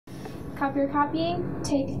Copier copying,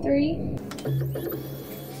 take 3.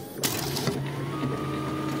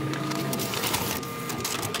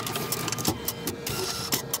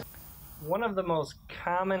 One of the most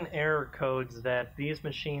common error codes that these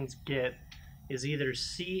machines get is either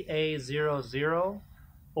CA00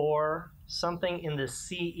 or something in the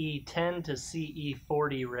CE10 to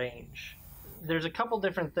CE40 range. There's a couple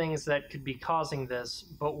different things that could be causing this,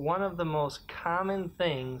 but one of the most common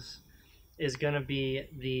things is going to be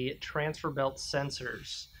the transfer belt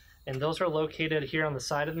sensors. And those are located here on the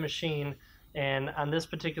side of the machine. And on this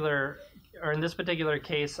particular, or in this particular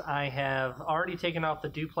case, I have already taken off the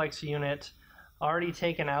duplex unit, already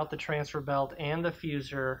taken out the transfer belt and the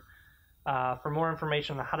fuser. For more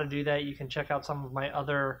information on how to do that, you can check out some of my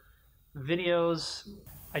other videos.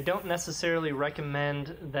 I don't necessarily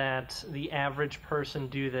recommend that the average person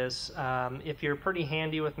do this. If you're pretty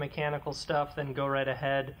handy with mechanical stuff, then go right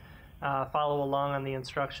ahead. Follow along on the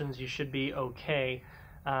instructions. You should be okay.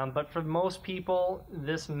 But for most people,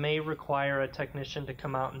 this may require a technician to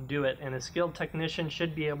come out and do it. And a skilled technician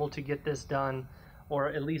should be able to get this done, or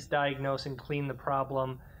at least diagnose and clean the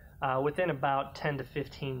problem within about 10 to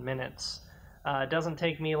 15 minutes. It doesn't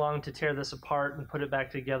take me long to tear this apart and put it back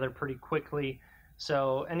together pretty quickly.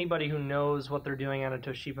 So anybody who knows what they're doing on a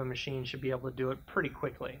Toshiba machine should be able to do it pretty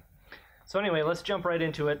quickly. So anyway, let's jump right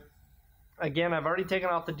into it. Again, I've already taken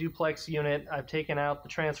off the duplex unit. I've taken out the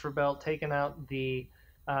transfer belt, taken out the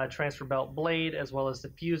transfer belt blade, as well as the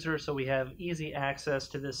fuser, so we have easy access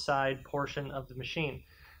to this side portion of the machine.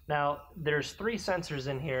 Now, there's 3 sensors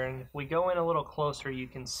in here, and if we go in a little closer, you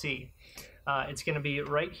can see. It's going to be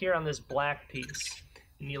right here on this black piece.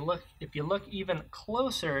 And if you look even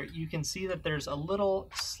closer, you can see that there's a little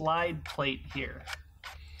slide plate here.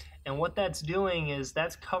 And what that's doing is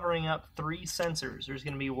that's covering up 3 sensors. There's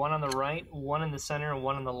going to be one on the right, one in the center, and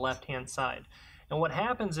one on the left-hand side. And what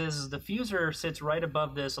happens is the fuser sits right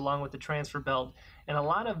above this along with the transfer belt, and a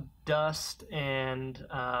lot of dust and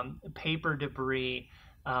paper debris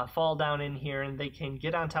fall down in here, and they can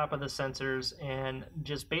get on top of the sensors and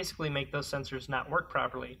just basically make those sensors not work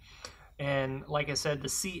properly. And like I said, the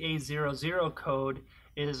CA00 code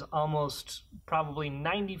is almost probably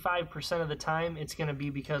 95% of the time it's going to be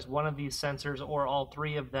because one of these sensors or all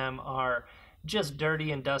 3 of them are just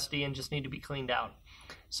dirty and dusty and just need to be cleaned out.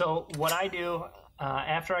 So what I do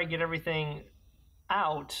after I get everything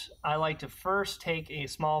out, I like to first take a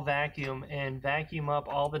small vacuum and vacuum up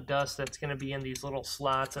all the dust that's going to be in these little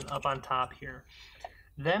slots and up on top here.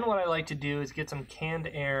 Then what I like to do is get some canned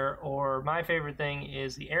air, or my favorite thing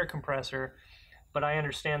is the air compressor, but I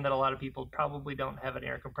understand that a lot of people probably don't have an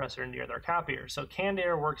air compressor near their copier. So canned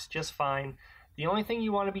air works just fine. The only thing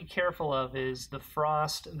you want to be careful of is the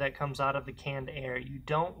frost that comes out of the canned air. You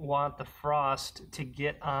don't want the frost to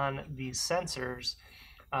get on these sensors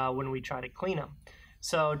when we try to clean them.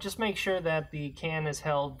 So just make sure that the can is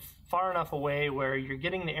held far enough away where you're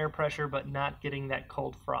getting the air pressure but not getting that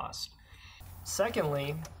cold frost.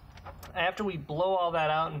 Secondly, after we blow all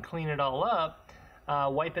that out and clean it all up,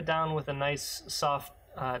 wipe it down with a nice soft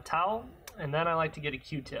towel, and then I like to get a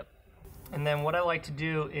Q-tip. And then what I like to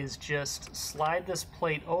do is just slide this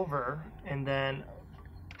plate over, and then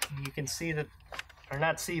you can see that, or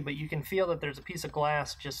not see, but you can feel that there's a piece of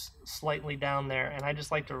glass just slightly down there, and I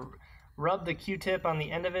just like to rub the Q-tip on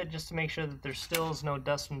the end of it just to make sure that there still is no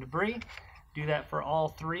dust and debris. Do that for all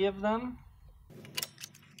 3 of them.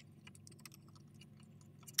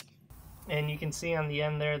 And you can see on the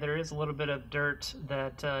end there is a little bit of dirt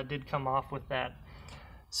that did come off with that.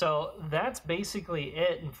 So that's basically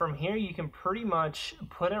it. And from here you can pretty much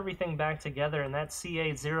put everything back together, and that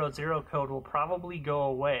CA00 code will probably go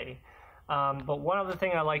away. But one other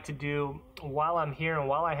thing I like to do while I'm here and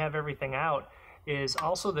while I have everything out is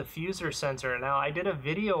also the fuser sensor. Now, I did a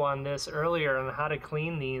video on this earlier on how to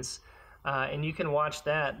clean these, and you can watch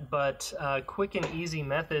that, but quick and easy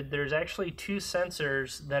method, there's actually 2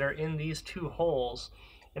 sensors that are in these 2 holes,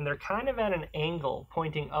 and they're kind of at an angle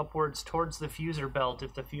pointing upwards towards the fuser belt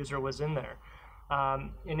if the fuser was in there.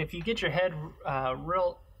 And if you get your head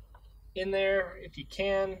real in there, if you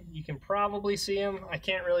can probably see them. I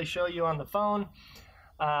can't really show you on the phone,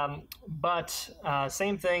 but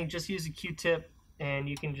same thing, just use a Q-tip and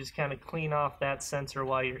you can just kind of clean off that sensor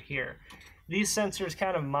while you're here. These sensors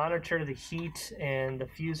kind of monitor the heat and the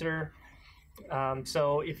fuser.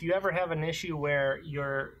 So if you ever have an issue where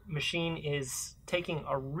your machine is taking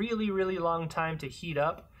a really long time to heat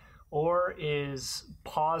up, or is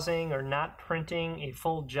pausing or not printing a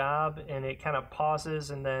full job, and it kind of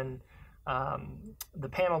pauses and then the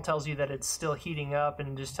panel tells you that it's still heating up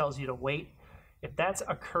and just tells you to wait. If that's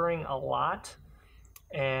occurring a lot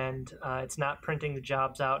and it's not printing the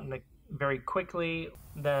jobs out and very quickly,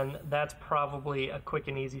 then that's probably a quick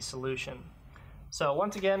and easy solution. So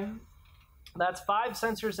once again, that's 5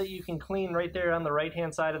 sensors that you can clean right there on the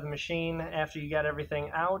right-hand side of the machine after you got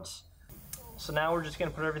everything out. So now we're just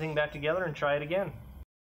going to put everything back together and try it again.